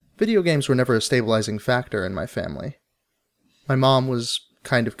Video games were never a stabilizing factor in my family. My mom was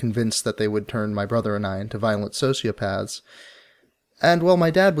kind of convinced that they would turn my brother and I into violent sociopaths, and while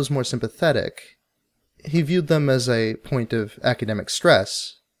my dad was more sympathetic, he viewed them as a point of academic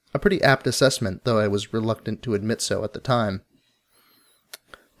stress, a pretty apt assessment, though I was reluctant to admit so at the time.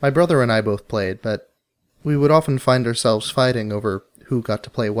 My brother and I both played, but we would often find ourselves fighting over who got to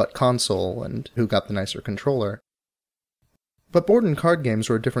play what console and who got the nicer controller. But board and card games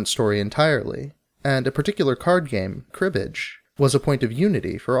were a different story entirely, and a particular card game, cribbage, was a point of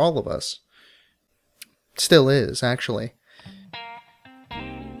unity for all of us. Still is, actually.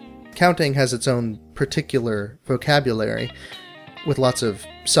 Counting has its own particular vocabulary, with lots of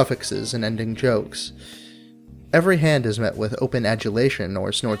suffixes and ending jokes. Every hand is met with open adulation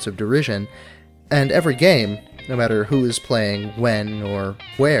or snorts of derision, and every game, no matter who is playing, when, or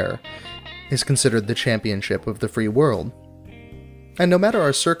where, is considered the championship of the free world. And no matter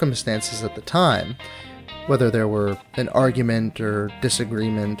our circumstances at the time, whether there were an argument or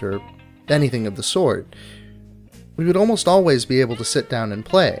disagreement or anything of the sort, we would almost always be able to sit down and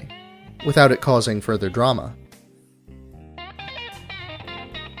play, without it causing further drama.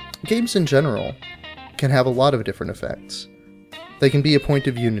 Games in general can have a lot of different effects. They can be a point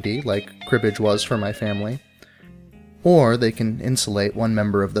of unity, like cribbage was for my family, or they can insulate one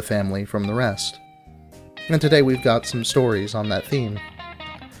member of the family from the rest. And today we've got some stories on that theme.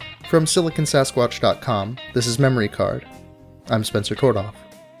 From SiliconSasquatch.com, this is Memory Card. I'm Spencer Tordoff.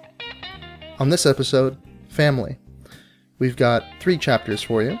 On this episode, family. We've got 3 chapters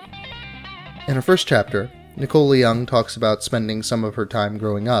for you. In our first chapter, Nicole Leung talks about spending some of her time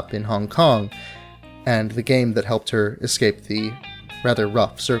growing up in Hong Kong, and the game that helped her escape the rather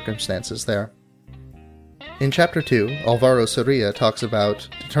rough circumstances there. In Chapter 2, Alvaro Soria talks about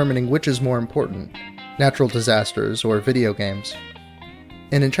determining which is more important, natural disasters or video games.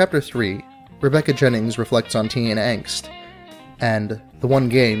 And in Chapter 3, Rebecca Jennings reflects on teen angst, and the one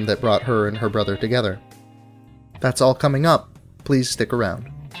game that brought her and her brother together. That's all coming up. Please stick around.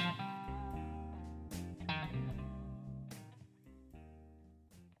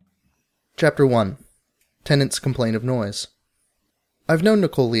 Chapter 1. Tenants Complain of Noise. I've known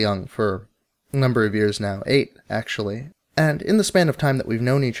Nicole Leung for a number of years now, 8 actually, and in the span of time that we've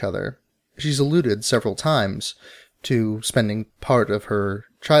known each other, she's alluded several times to spending part of her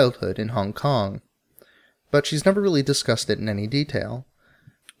childhood in Hong Kong, but she's never really discussed it in any detail.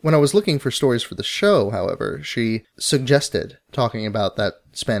 When I was looking for stories for the show, however, she suggested talking about that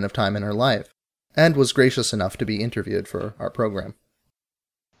span of time in her life, and was gracious enough to be interviewed for our program.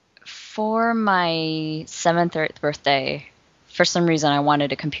 For my 7th or 8th birthday, for some reason I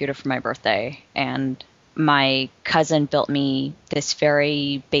wanted a computer for my birthday, and my cousin built me this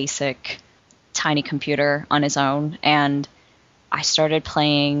very basic, tiny computer on his own, and I started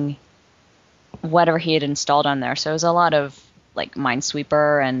playing whatever he had installed on there. So it was a lot of like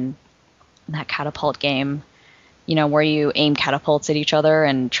Minesweeper and that catapult game, you know, where you aim catapults at each other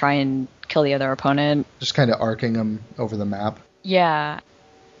and try and kill the other opponent. Just kind of arcing them over the map. Yeah.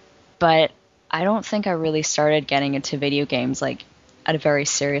 But I don't think I really started getting into video games like at a very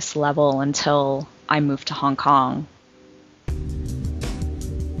serious level until I moved to Hong Kong.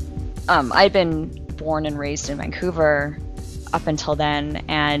 I'd been born and raised in Vancouver up until then,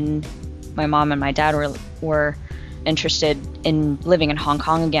 and my mom and my dad were interested in living in Hong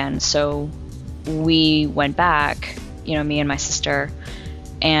Kong again, so we went back, you know, me and my sister,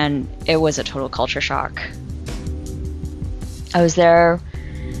 and it was a total culture shock. I was there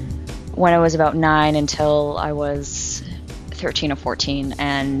when I was about 9 until I was 13 or 14,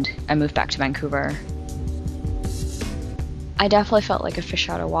 and I moved back to Vancouver. I definitely felt like a fish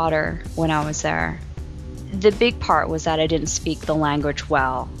out of water when I was there. The big part was that I didn't speak the language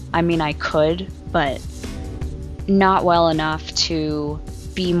well. I mean, I could, but not well enough to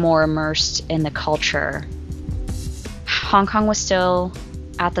be more immersed in the culture. Hong Kong was still,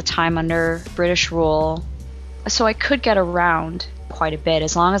 at the time, under British rule, so I could get around quite a bit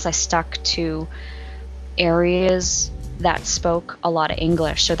as long as I stuck to areas that spoke a lot of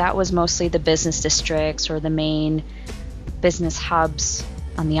English. So that was mostly the business districts or the main business hubs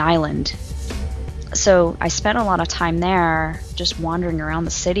on the island. So I spent a lot of time there just wandering around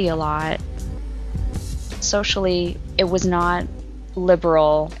the city a lot. Socially, it was not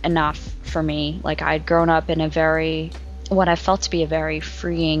liberal enough for me. Like, I'd grown up in what I felt to be a very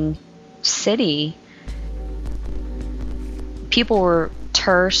freeing city. People were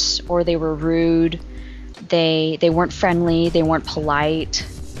terse or they were rude. They weren't friendly, they weren't polite.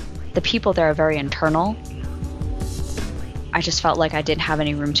 The people there are very internal. I just felt like I didn't have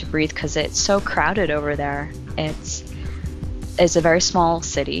any room to breathe because it's so crowded over there. It's is a very small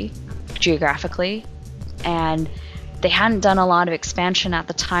city geographically, and they hadn't done a lot of expansion at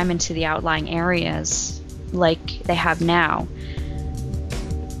the time into the outlying areas like they have now.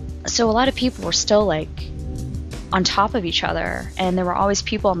 So a lot of people were still like on top of each other, and there were always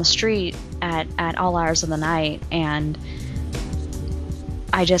people on the street at all hours of the night, and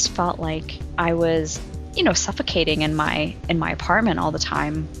I just felt like I was, suffocating in my apartment all the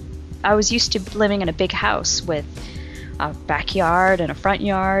time. I was used to living in a big house with a backyard and a front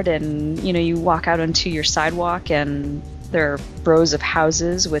yard, and you walk out onto your sidewalk and there are rows of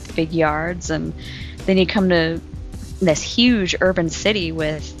houses with big yards, and then you come to this huge urban city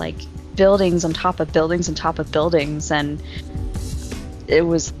with like buildings on top of buildings on top of buildings, and it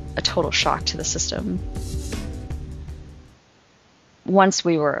was a total shock to the system. Once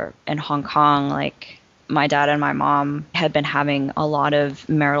we were in Hong Kong, like my dad and my mom had been having a lot of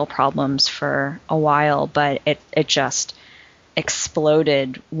marital problems for a while, but it just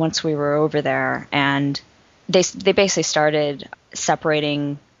exploded once we were over there, and they basically started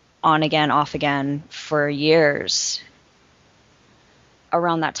separating on again, off again for years.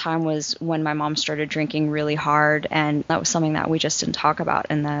 Around that time was when my mom started drinking really hard, and that was something that we just didn't talk about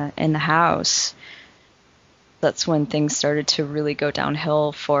in the house. That's when things started to really go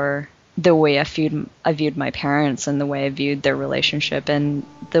downhill for the way I viewed my parents, and the way I viewed their relationship, and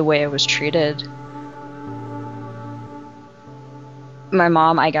the way I was treated. My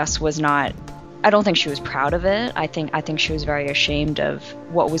mom, I guess, I don't think she was proud of it. I think she was very ashamed of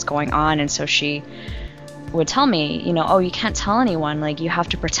what was going on, and so she would tell me, oh, you can't tell anyone, like you have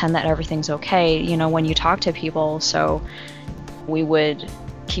to pretend that everything's okay, when you talk to people. So we would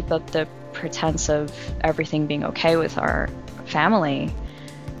keep up the pretense of everything being okay with our family.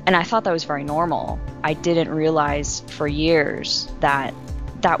 And I thought that was very normal. I didn't realize for years that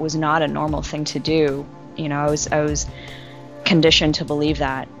that was not a normal thing to do. I was conditioned to believe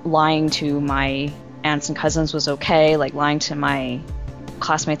that lying to my aunts and cousins was okay, like lying to my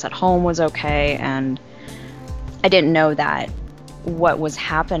classmates at home was okay, and I didn't know that what was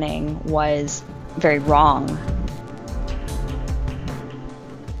happening was very wrong.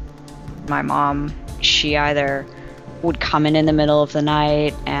 My mom, she either would come in the middle of the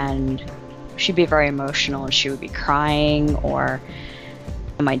night and she'd be very emotional and she would be crying, or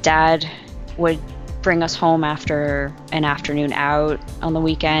my dad would bring us home after an afternoon out on the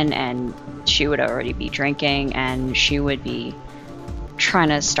weekend and she would already be drinking, and she would be trying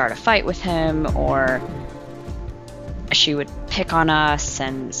to start a fight with him, or she would pick on us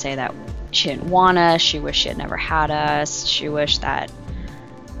and say that she didn't want us, she wished she had never had us, she wished that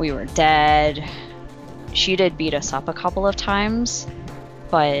we were dead. She did beat us up a couple of times,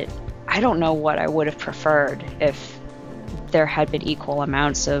 but I don't know what I would have preferred if there had been equal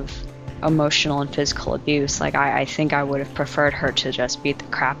amounts of emotional and physical abuse. Like I think I would have preferred her to just beat the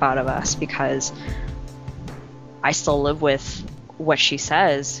crap out of us, because I still live with what she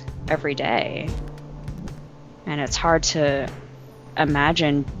says every day. And it's hard to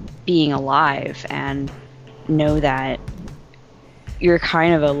imagine being alive and know that you're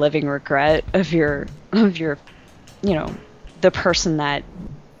kind of a living regret of your the person that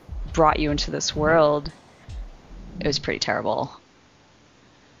brought you into this world. It was pretty terrible.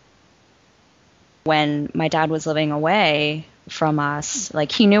 When my dad was living away from us,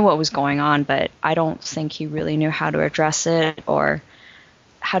 like he knew what was going on, but I don't think he really knew how to address it or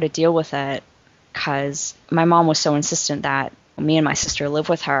how to deal with it, because my mom was so insistent that me and my sister live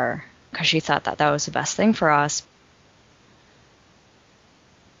with her because she thought that that was the best thing for us.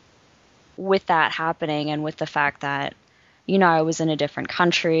 With that happening, and with the fact that, I was in a different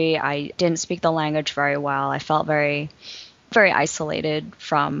country, I didn't speak the language very well, I felt very, very isolated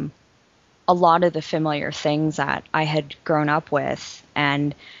from a lot of the familiar things that I had grown up with.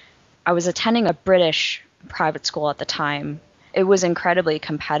 And I was attending a British private school at the time. It was incredibly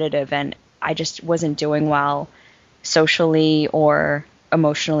competitive, and I just wasn't doing well socially or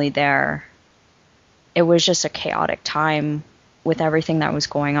emotionally there. It was just a chaotic time with everything that was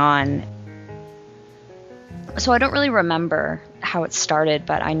going on. So I don't really remember how it started,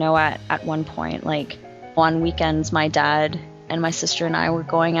 but I know at one point, like on weekends, my dad and my sister and I were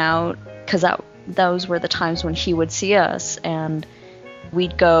going out, because those were the times when he would see us, and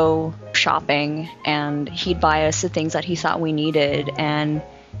we'd go shopping and he'd buy us the things that he thought we needed. And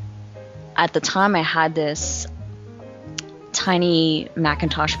at the time I had this tiny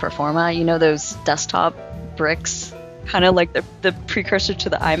Macintosh Performa, those desktop bricks, kind of like the precursor to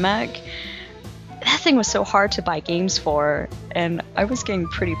the iMac. That thing was so hard to buy games for, and I was getting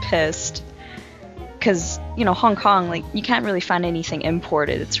pretty pissed because, Hong Kong, like, you can't really find anything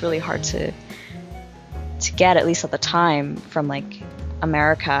imported. It's really hard to get, at least at the time, from like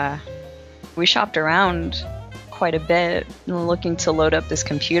America. We shopped around quite a bit looking to load up this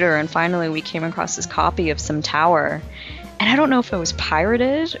computer, and finally we came across this copy of Sim Tower. And I don't know if it was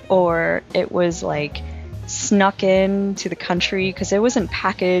pirated or it was like snuck in to the country, because it wasn't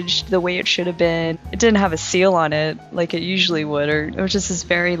packaged the way it should have been. It didn't have a seal on it like it usually would, or it was just this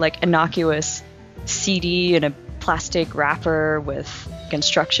very like innocuous CD in a plastic wrapper with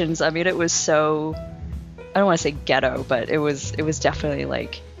instructions. I mean, it was so, I don't want to say ghetto, but it was definitely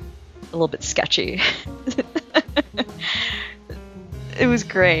like a little bit sketchy. It was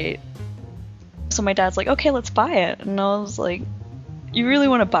great. So my dad's like, okay, let's buy it. And I was like, you really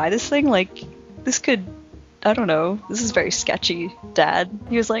want to buy this thing? Like, this could, I don't know, this is very sketchy, Dad.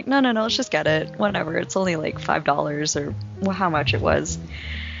 He was like, no, let's just get it. Whatever, it's only like $5 or how much it was.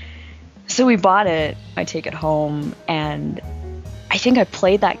 So we bought it. I take it home, and I think I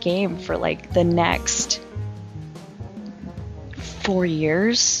played that game for like the next 4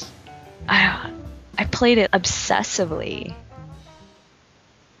 years. I played it obsessively.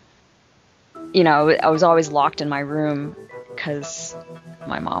 You know, I was always locked in my room because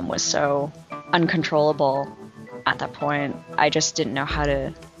my mom was so uncontrollable at that point. I just didn't know how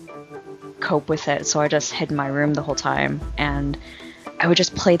to cope with it, so I just hid in my room the whole time, and I would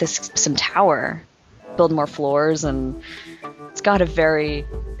just play this Sim Tower, build more floors, and it's got a very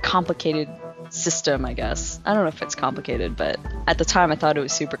complicated system, I guess. I don't know if it's complicated, but at the time I thought it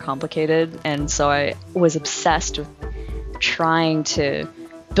was super complicated, and so I was obsessed with trying to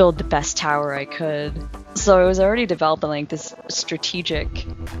build the best tower I could. So I was already developing like this strategic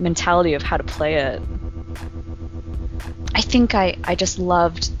mentality of how to play it. I think I just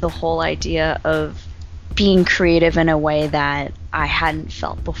loved the whole idea of being creative in a way that I hadn't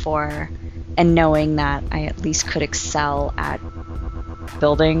felt before, and knowing that I at least could excel at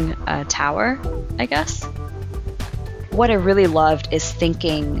building a tower, I guess. What I really loved is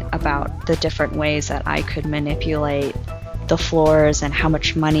thinking about the different ways that I could manipulate the floors, and how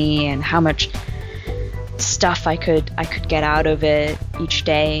much money and how much stuff I could get out of it each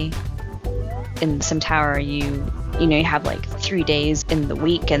day. In Sim Tower, you have like 3 days in the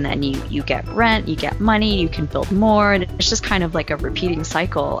week, and then you get rent, you get money, you can build more, and it's just kind of like a repeating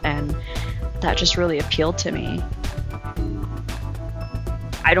cycle, and that just really appealed to me.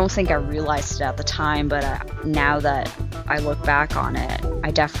 I don't think I realized it at the time, but now that I look back on it,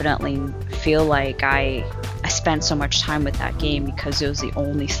 I definitely feel like I spent so much time with that game because it was the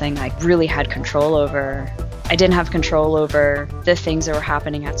only thing I really had control over. I didn't have control over the things that were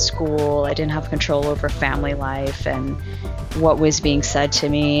happening at school. I didn't have control over family life and what was being said to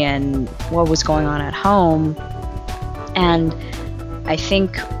me and what was going on at home. And I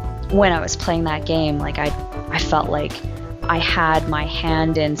think when I was playing that game, like I felt like I had my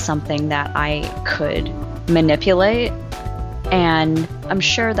hand in something that I could manipulate. And I'm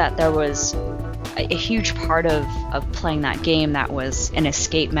sure that there was a huge part of playing that game that was an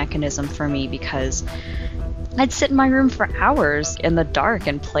escape mechanism for me, because I'd sit in my room for hours in the dark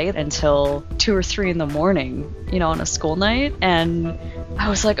and play until 2 or 3 in the morning, on a school night. And I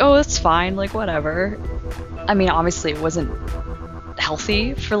was like, oh, it's fine, like whatever. I mean, obviously it wasn't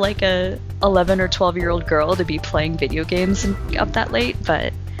healthy for like a 11 or 12-year-old girl to be playing video games up that late,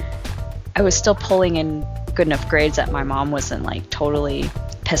 but I was still pulling in good enough grades that my mom wasn't like totally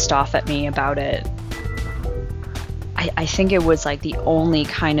pissed off at me about it. I think it was like the only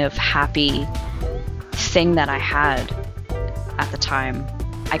kind of happy thing that I had at the time.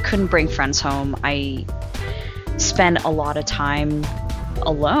 I couldn't bring friends home. I spent a lot of time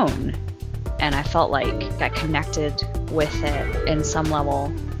alone, and I felt like I connected with it in some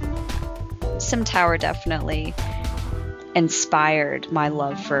level. Sim Tower definitely inspired my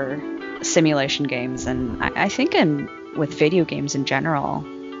love for simulation games, and I think with video games in general.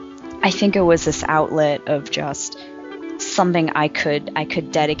 I think it was this outlet of just something I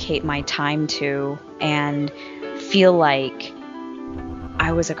could dedicate my time to and feel like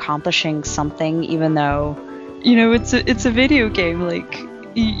I was accomplishing something, even though, it's a video game. Like,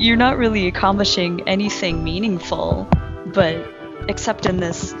 you're not really accomplishing anything meaningful, but except in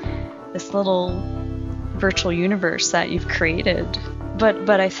this little virtual universe that you've created.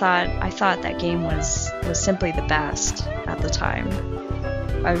 But I thought that game was simply the best at the time.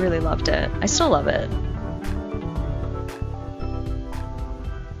 I really loved it. I still love it.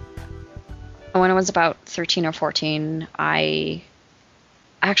 When I was about 13 or 14, I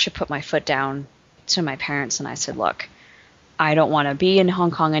actually put my foot down to my parents and I said, look, I don't want to be in Hong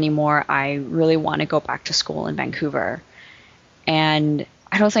Kong anymore. I really want to go back to school in Vancouver. And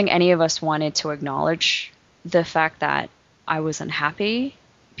I don't think any of us wanted to acknowledge the fact that I was unhappy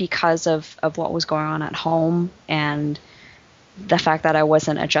because of what was going on at home and the fact that I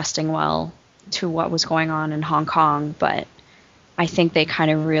wasn't adjusting well to what was going on in Hong Kong. But I think they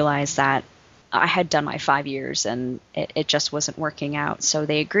kind of realized that I had done my 5 years and it just wasn't working out. So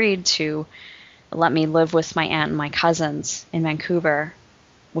they agreed to let me live with my aunt and my cousins in Vancouver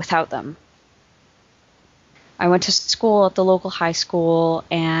without them. I went to school at the local high school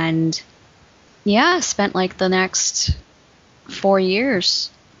and spent like the next 4 years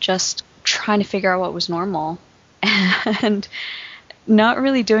just trying to figure out what was normal and not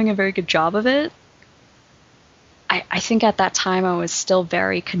really doing a very good job of it. I think at that time I was still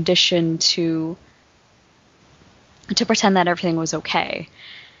very conditioned to pretend that everything was okay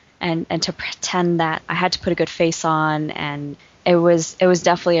and to pretend that I had to put a good face on, and it was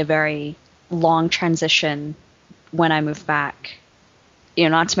definitely a very long transition when I moved back.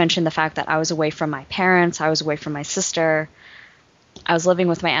 Not to mention the fact that I was away from my parents, I was away from my sister. I was living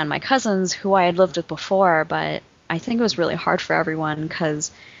with my aunt and my cousins, who I had lived with before, but I think it was really hard for everyone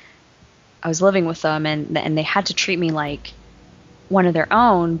because I was living with them and they had to treat me like one of their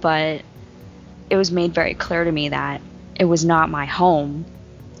own, but it was made very clear to me that it was not my home.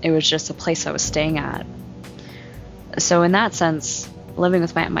 It was just a place I was staying at. So in that sense, living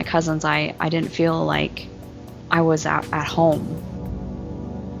with my aunt and my cousins, I didn't feel like I was at home.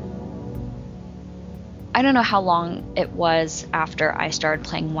 I don't know how long it was after I started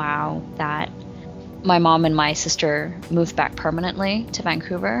playing WoW that my mom and my sister moved back permanently to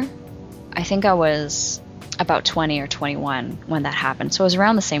Vancouver. I think I was about 20 or 21 when that happened. So it was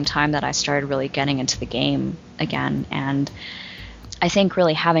around the same time that I started really getting into the game again. And I think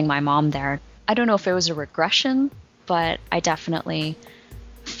really having my mom there, I don't know if it was a regression, but I definitely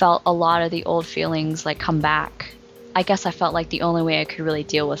felt a lot of the old feelings like come back. I guess I felt like the only way I could really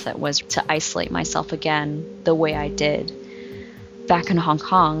deal with it was to isolate myself again the way I did back in Hong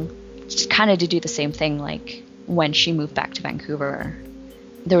Kong, just kind of to do the same thing like when she moved back to Vancouver.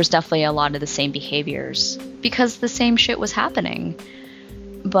 There was definitely a lot of the same behaviors because the same shit was happening.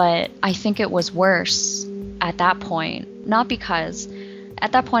 But I think it was worse at that point, not because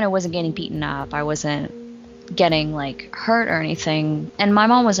at that point I wasn't getting beaten up, I wasn't getting like hurt or anything, and my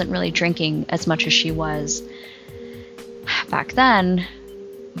mom wasn't really drinking as much as she was back then.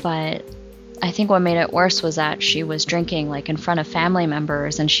 But I think what made it worse was that she was drinking like in front of family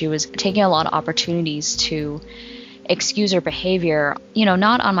members, and she was taking a lot of opportunities to excuse her behavior,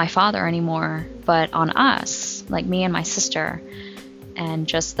 not on my father anymore, but on us, like me and my sister. And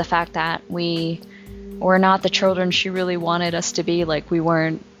just the fact that we were not the children she really wanted us to be, like we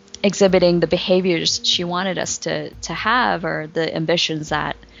weren't exhibiting the behaviors she wanted us to have or the ambitions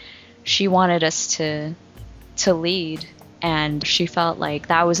that she wanted us to lead. And she felt like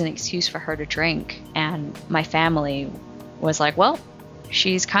that was an excuse for her to drink. And my family was like, well,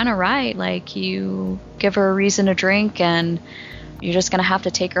 she's kind of right. Like, you give her a reason to drink and you're just going to have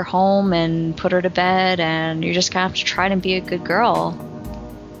to take her home and put her to bed, and you're just going to have to try to be a good girl.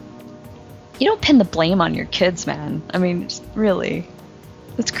 You don't pin the blame on your kids, man. I mean, really,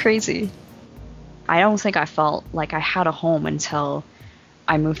 it's crazy. I don't think I felt like I had a home until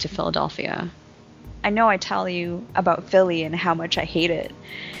I moved to Philadelphia. I know I tell you about Philly and how much I hate it.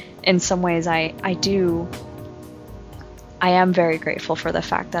 In some ways, I do. I am very grateful for the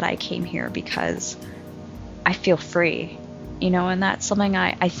fact that I came here because I feel free, and that's something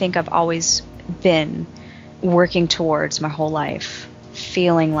I think I've always been working towards my whole life,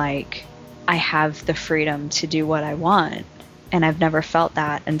 feeling like I have the freedom to do what I want. And I've never felt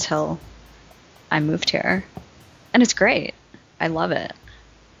that until I moved here. And it's great. I love it.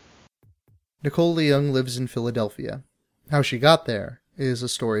 Nicole Leung lives in Philadelphia. How she got there is a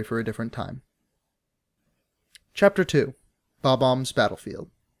story for a different time. Chapter 2. Bob-omb's Battlefield.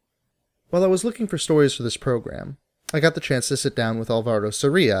 While I was looking for stories for this program, I got the chance to sit down with Alvaro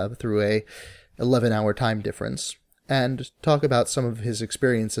Soria through a 11-hour time difference and talk about some of his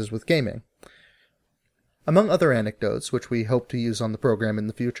experiences with gaming. Among other anecdotes, which we hope to use on the program in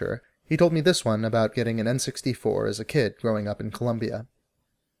the future, he told me this one about getting an N64 as a kid growing up in Colombia.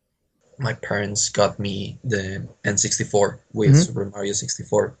 My parents got me the N64 with Super Mario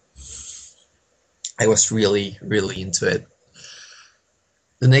 64. I was really, really into it.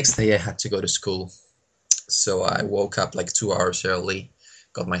 The next day I had to go to school, so I woke up like 2 hours early,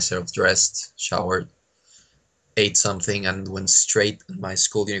 got myself dressed, showered, ate something, and went straight in my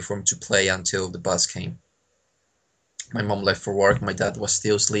school uniform to play until the bus came. My mom left for work, my dad was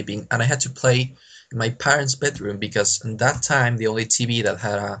still sleeping, and I had to play in my parents' bedroom because at that time the only TV that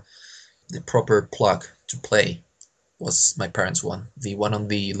had the proper plug to play was my parents' one. The one on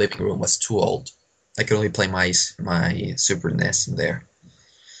the living room was too old. I could only play my Super NES in there.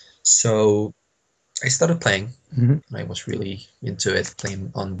 So I started playing. Hmm. I was really into it,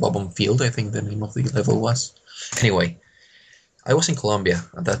 playing on Bob Field, I think the name of the level was. Anyway, I was in Colombia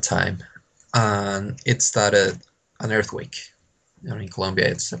at that time, and it started an earthquake. In Colombia,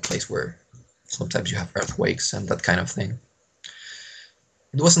 it's a place where sometimes you have earthquakes and that kind of thing.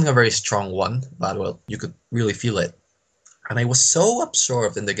 It wasn't a very strong one, but well, you could really feel it. And I was so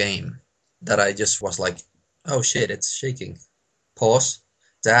absorbed in the game that I just was like, "Oh shit, it's shaking." Pause.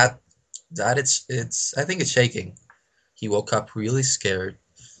 Dad, Dad, it's. I think it's shaking. He woke up really scared,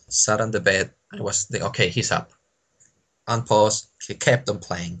 sat on the bed, and was like, "Okay, he's up." Unpause. He kept on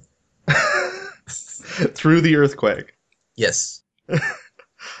playing. Through the earthquake. Yes,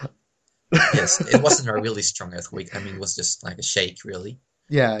 yes. It wasn't a really strong earthquake. I mean, it was just like a shake, really.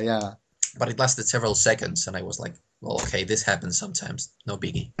 Yeah, yeah. But it lasted several seconds, and I was like, "Well, okay, this happens sometimes. No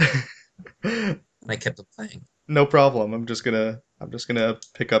biggie." And I kept on playing. No problem. I'm just gonna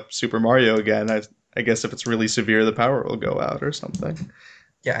pick up Super Mario again. I guess if it's really severe, the power will go out or something.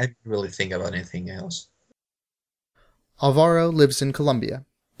 Yeah, I didn't really think about anything else. Alvaro lives in Colombia,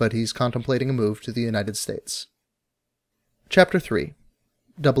 but he's contemplating a move to the United States. Chapter 3.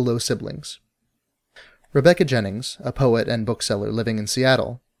 Double O Siblings. Rebecca Jennings, a poet and bookseller living in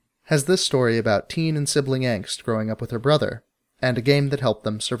Seattle, has this story about teen and sibling angst growing up with her brother, and a game that helped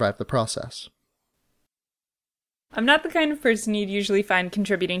them survive the process. I'm not the kind of person you'd usually find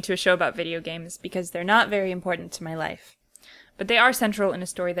contributing to a show about video games because they're not very important to my life. But they are central in a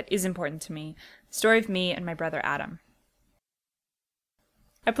story that is important to me, the story of me and my brother Adam.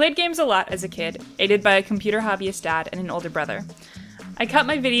 I played games a lot as a kid, aided by a computer hobbyist dad and an older brother. I cut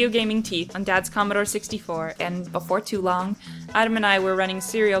my video gaming teeth on Dad's Commodore 64, and before too long, Adam and I were running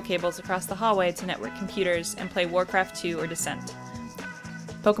serial cables across the hallway to network computers and play Warcraft 2 or Descent.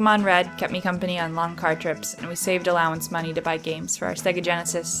 Pokemon Red kept me company on long car trips, and we saved allowance money to buy games for our Sega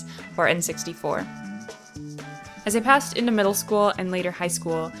Genesis or N64. As I passed into middle school and later high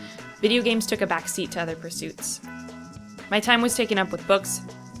school, video games took a backseat to other pursuits. My time was taken up with books,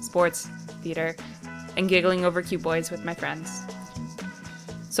 sports, theater, and giggling over cute boys with my friends.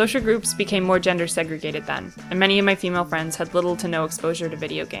 Social groups became more gender segregated then, and many of my female friends had little to no exposure to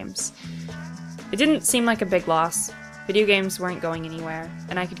video games. It didn't seem like a big loss. Video games weren't going anywhere,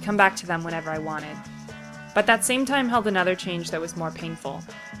 and I could come back to them whenever I wanted. But that same time held another change that was more painful,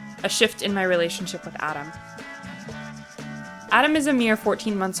 a shift in my relationship with Adam. Adam is a mere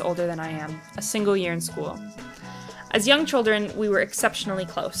 14 months older than I am, a single year in school. As young children, we were exceptionally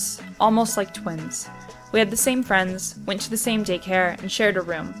close, almost like twins. We had the same friends, went to the same daycare, and shared a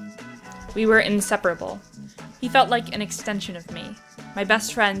room. We were inseparable. He felt like an extension of me. My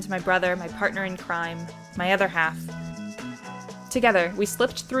best friend, my brother, my partner in crime, my other half. Together, we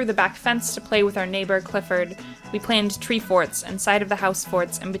slipped through the back fence to play with our neighbor, Clifford. We planned tree forts and side-of-the-house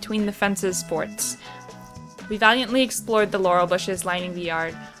forts and between-the-fences forts. We valiantly explored the laurel bushes lining the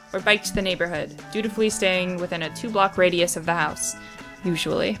yard, or biked the neighborhood, dutifully staying within a 2-block radius of the house,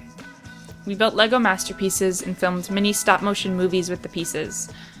 usually. We built Lego masterpieces and filmed mini stop-motion movies with the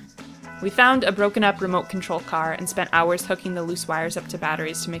pieces. We found a broken-up remote control car and spent hours hooking the loose wires up to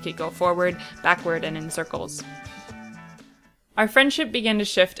batteries to make it go forward, backward, and in circles. Our friendship began to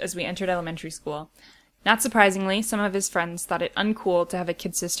shift as we entered elementary school. Not surprisingly, some of his friends thought it uncool to have a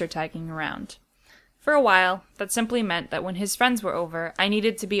kid sister tagging around. For a while, that simply meant that when his friends were over, I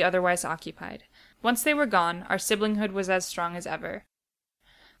needed to be otherwise occupied. Once they were gone, our siblinghood was as strong as ever.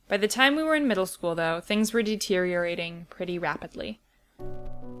 By the time we were in middle school, though, things were deteriorating pretty rapidly.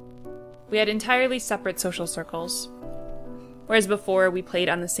 We had entirely separate social circles. Whereas before we played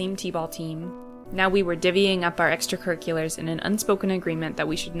on the same t-ball team, now we were divvying up our extracurriculars in an unspoken agreement that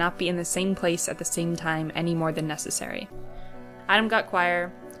we should not be in the same place at the same time any more than necessary. Adam got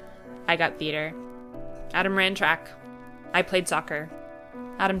choir, I got theater. Adam ran track. I played soccer.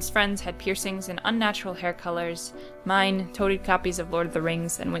 Adam's friends had piercings and unnatural hair colors. Mine toted copies of Lord of the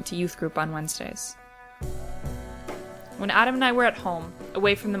Rings and went to youth group on Wednesdays. When Adam and I were at home,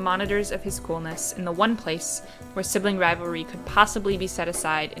 away from the monitors of his coolness, in the one place where sibling rivalry could possibly be set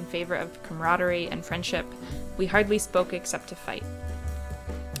aside in favor of camaraderie and friendship, we hardly spoke except to fight.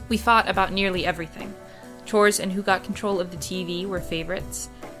 We fought about nearly everything. Chores and who got control of the TV were favorites.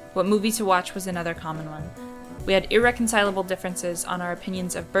 What movie to watch was another common one. We had irreconcilable differences on our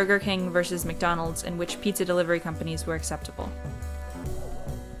opinions of Burger King versus McDonald's and which pizza delivery companies were acceptable.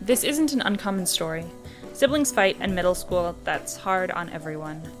 This isn't an uncommon story. Siblings fight in middle school, that's hard on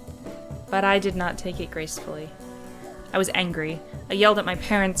everyone. But I did not take it gracefully. I was angry. I yelled at my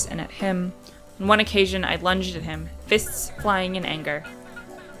parents and at him. On one occasion, I lunged at him, fists flying in anger.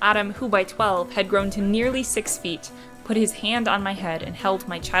 Adam, who by 12 had grown to nearly 6 feet, put his hand on my head and held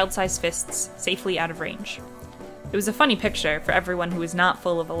my child-sized fists safely out of range. It was a funny picture for everyone who was not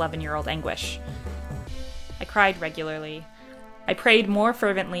full of 11-year-old anguish. I cried regularly. I prayed more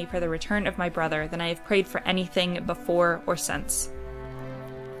fervently for the return of my brother than I have prayed for anything before or since.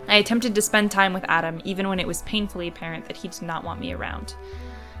 I attempted to spend time with Adam even when it was painfully apparent that he did not want me around.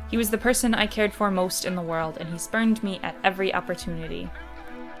 He was the person I cared for most in the world, and he spurned me at every opportunity.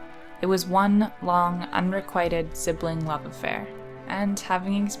 It was one long, unrequited sibling love affair, and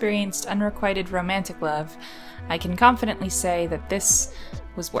having experienced unrequited romantic love, I can confidently say that this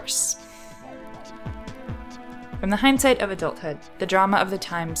was worse. From the hindsight of adulthood, the drama of the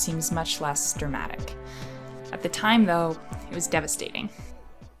time seems much less dramatic. At the time, though, it was devastating.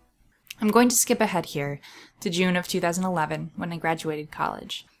 I'm going to skip ahead here to June of 2011, when I graduated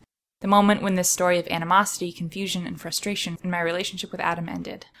college. The moment when this story of animosity, confusion, and frustration in my relationship with Adam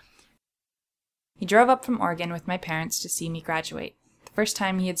ended. He drove up from Oregon with my parents to see me graduate, the first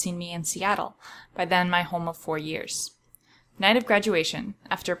time he had seen me in Seattle, by then my home of 4 years. The night of graduation,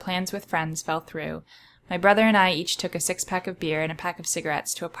 after plans with friends fell through, my brother and I each took a 6-pack of beer and a pack of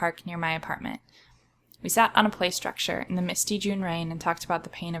cigarettes to a park near my apartment. We sat on a play structure in the misty June rain and talked about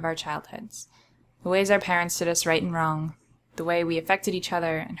the pain of our childhoods, the ways our parents did us right and wrong, the way we affected each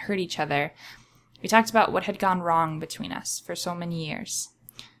other and hurt each other. We talked about what had gone wrong between us for so many years,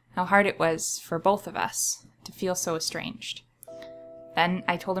 how hard it was for both of us to feel so estranged. Then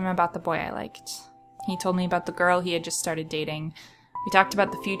I told him about the boy I liked. He told me about the girl he had just started dating. We talked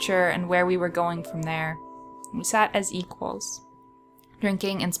about the future and where we were going from there. We sat as equals,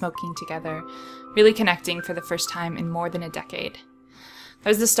 drinking and smoking together, really connecting for the first time in more than a decade. That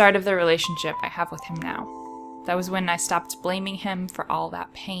was the start of the relationship I have with him now. That was when I stopped blaming him for all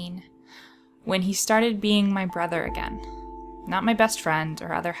that pain. When he started being my brother again. Not my best friend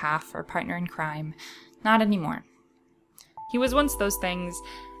or other half or partner in crime. Not anymore. He was once those things,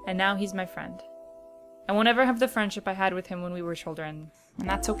 and now he's my friend. I won't ever have the friendship I had with him when we were children, and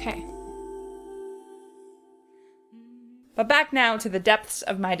that's okay. But back now to the depths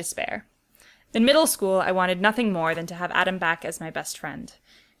of my despair. In middle school, I wanted nothing more than to have Adam back as my best friend.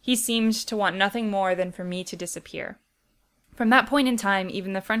 He seemed to want nothing more than for me to disappear. From that point in time,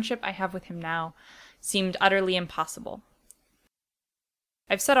 even the friendship I have with him now seemed utterly impossible.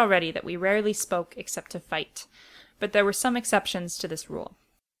 I've said already that we rarely spoke except to fight, but there were some exceptions to this rule.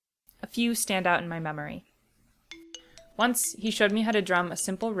 A few stand out in my memory. Once, he showed me how to drum a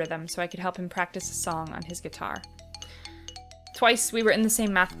simple rhythm so I could help him practice a song on his guitar. Twice, we were in the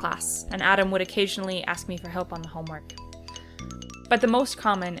same math class, and Adam would occasionally ask me for help on the homework. But the most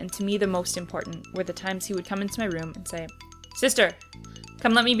common, and to me the most important, were the times he would come into my room and say, "Sister,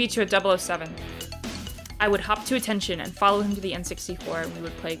 come let me beat you at 007. I would hop to attention and follow him to the N64, and we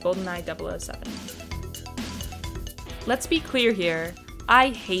would play GoldenEye 007. Let's be clear here, I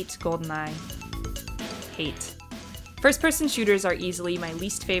hate GoldenEye. Hate. First-person shooters are easily my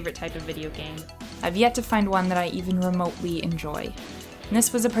least favorite type of video game. I've yet to find one that I even remotely enjoy, and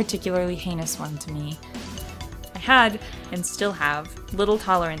this was a particularly heinous one to me. I had, and still have, little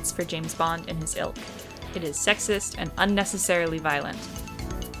tolerance for James Bond and his ilk. It is sexist and unnecessarily violent.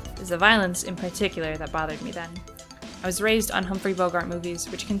 It was the violence in particular that bothered me then. I was raised on Humphrey Bogart movies,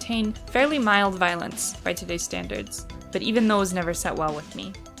 which contain fairly mild violence by today's standards, but even those never sat well with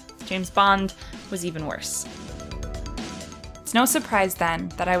me. James Bond was even worse. It's no surprise then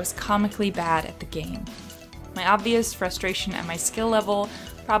that I was comically bad at the game. My obvious frustration at my skill level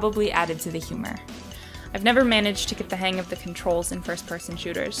probably added to the humor. I've never managed to get the hang of the controls in first-person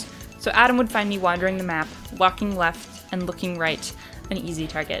shooters, so Adam would find me wandering the map, walking left and looking right, an easy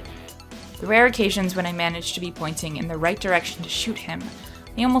target. The rare occasions when I managed to be pointing in the right direction to shoot him,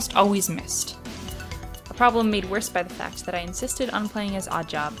 I almost always missed. A problem made worse by the fact that I insisted on playing as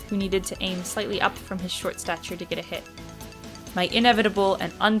Oddjob, who needed to aim slightly up from his short stature to get a hit. My inevitable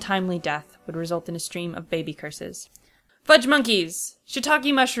and untimely death would result in a stream of baby curses. "Fudge monkeys!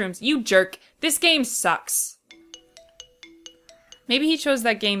 Shiitake mushrooms! You jerk! This game sucks!" Maybe he chose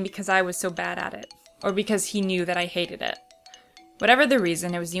that game because I was so bad at it, or because he knew that I hated it. Whatever the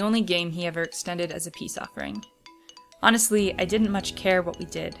reason, it was the only game he ever extended as a peace offering. Honestly, I didn't much care what we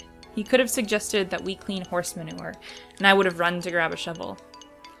did. He could have suggested that we clean horse manure, and I would have run to grab a shovel.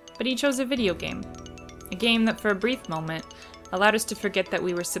 But he chose a video game. A game that for a brief moment allowed us to forget that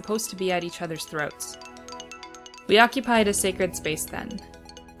we were supposed to be at each other's throats. We occupied a sacred space then.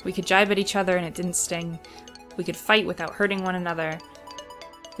 We could jibe at each other and it didn't sting. We could fight without hurting one another.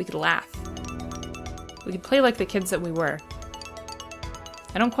 We could laugh. We could play like the kids that we were.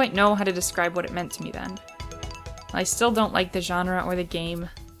 I don't quite know how to describe what it meant to me then. While I still don't like the genre or the game,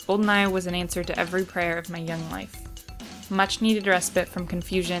 GoldenEye was an answer to every prayer of my young life. much needed respite from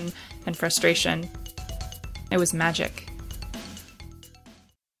confusion and frustration. It was magic.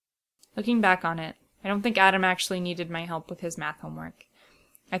 Looking back on it, I don't think Adam actually needed my help with his math homework.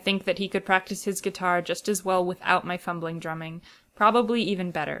 I think that he could practice his guitar just as well without my fumbling drumming, probably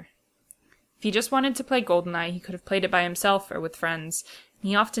even better. If he just wanted to play GoldenEye, he could have played it by himself or with friends, and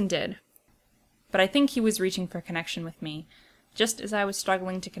he often did. But I think he was reaching for connection with me, just as I was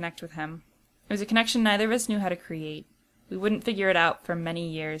struggling to connect with him. It was a connection neither of us knew how to create. We wouldn't figure it out for many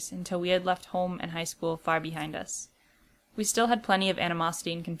years, until we had left home and high school far behind us. We still had plenty of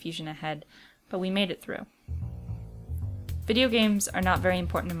animosity and confusion ahead, but we made it through. Video games are not very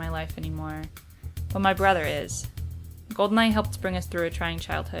important in my life anymore, but my brother is. GoldenEye helped bring us through a trying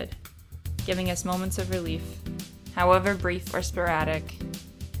childhood, giving us moments of relief, however brief or sporadic,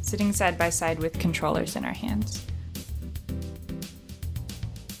 sitting side by side with controllers in our hands.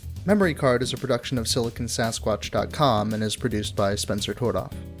 Memory Card is a production of SiliconSasquatch.com and is produced by Spencer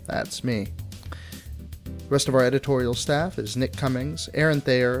Tordoff. That's me. The rest of our editorial staff is Nick Cummings, Aaron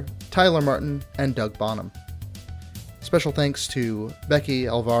Thayer, Tyler Martin, and Doug Bonham. Special thanks to Becky,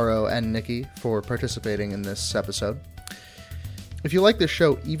 Alvaro, and Nikki for participating in this episode. If you like this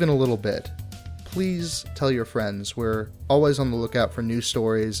show even a little bit, please tell your friends. We're always on the lookout for new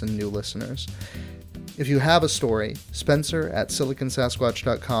stories and new listeners. If you have a story,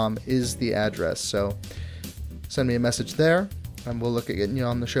 Spencer@SiliconSasquatch.com is the address, so send me a message there, and we'll look at getting you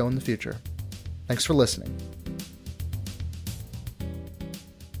on the show in the future. Thanks for listening.